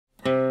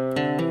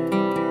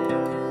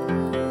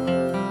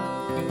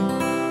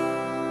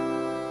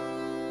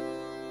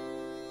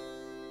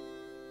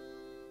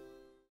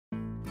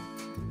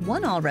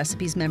One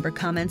Allrecipes member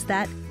comments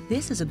that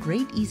this is a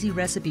great easy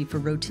recipe for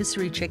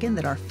rotisserie chicken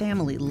that our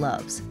family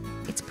loves.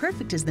 It's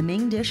perfect as the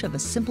main dish of a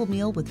simple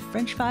meal with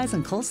French fries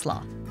and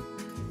coleslaw.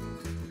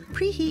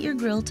 Preheat your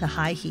grill to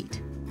high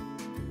heat.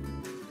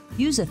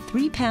 Use a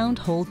 3-pound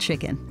whole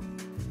chicken.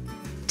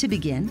 To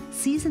begin,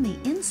 season the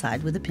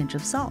inside with a pinch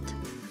of salt.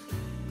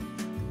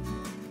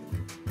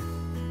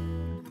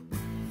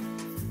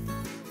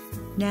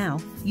 Now,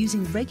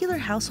 using regular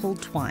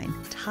household twine,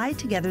 tie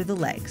together the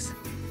legs.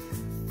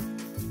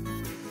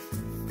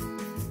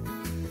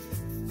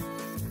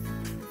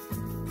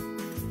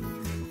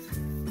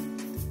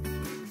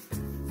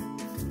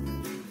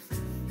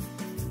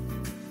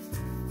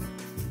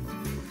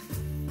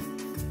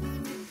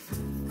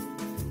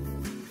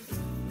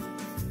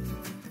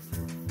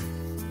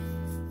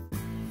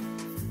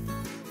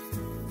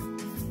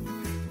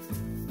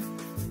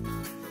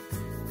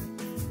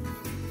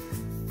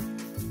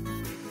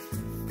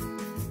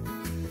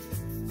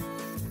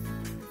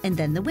 And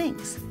then the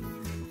wings.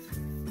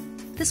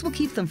 This will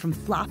keep them from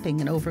flopping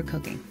and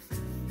overcooking.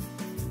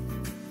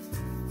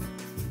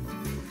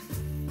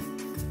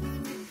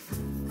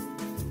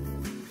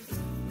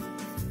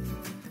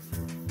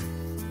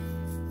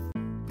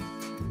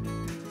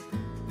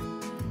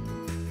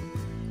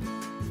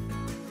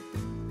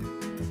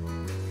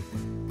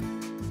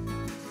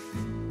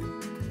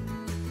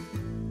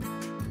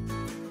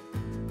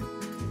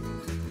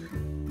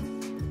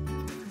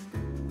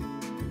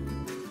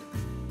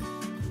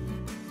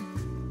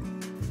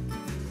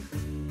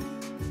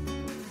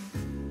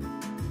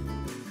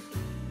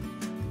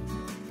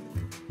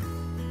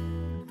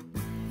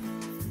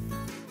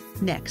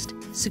 Next,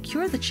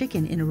 secure the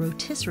chicken in a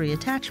rotisserie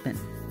attachment.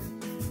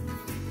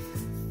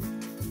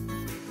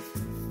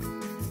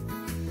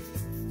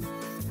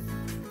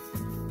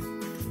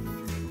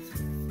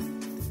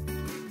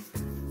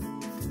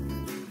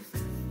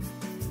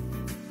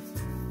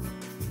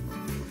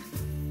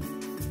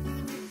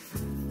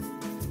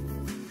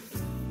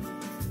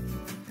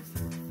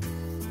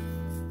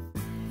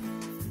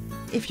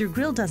 If your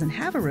grill doesn't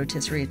have a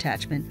rotisserie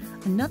attachment,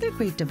 another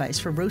great device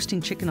for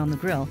roasting chicken on the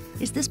grill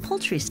is this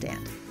poultry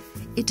stand.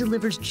 It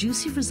delivers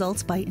juicy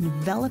results by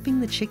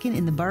enveloping the chicken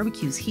in the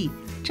barbecue's heat,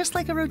 just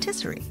like a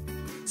rotisserie.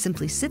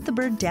 Simply sit the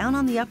bird down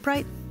on the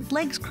upright with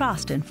legs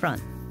crossed in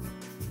front.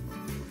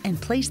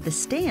 And place the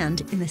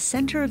stand in the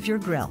center of your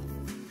grill.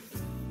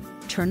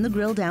 Turn the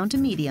grill down to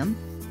medium,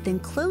 then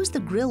close the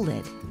grill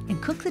lid and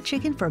cook the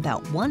chicken for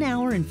about 1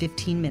 hour and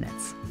 15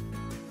 minutes.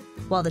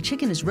 While the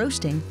chicken is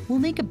roasting, we'll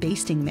make a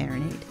basting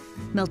marinade.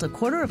 Melt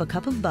 1/4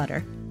 cup of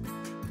butter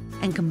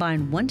and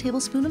combine 1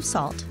 tablespoon of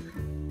salt,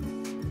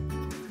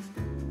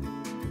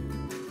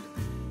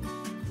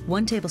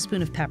 1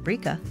 tablespoon of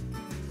paprika,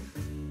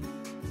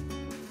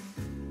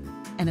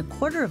 and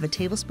 1/4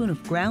 tablespoon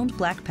of ground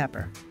black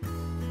pepper.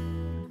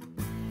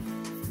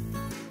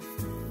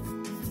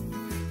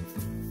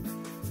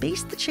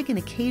 Baste the chicken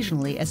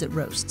occasionally as it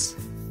roasts.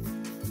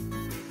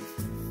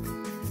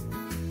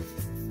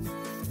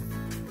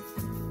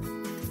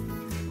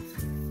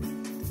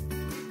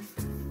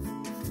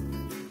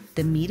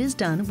 The meat is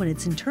done when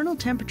its internal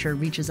temperature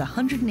reaches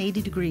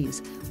 180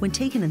 degrees when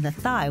taken in the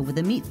thigh with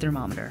a meat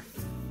thermometer.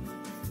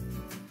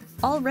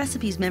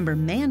 Allrecipes member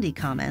Mandy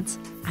comments,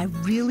 "I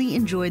really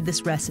enjoyed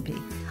this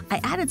recipe. I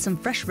added some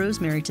fresh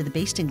rosemary to the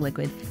basting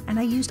liquid and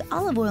I used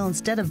olive oil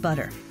instead of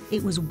butter.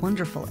 It was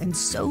wonderful and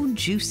so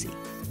juicy."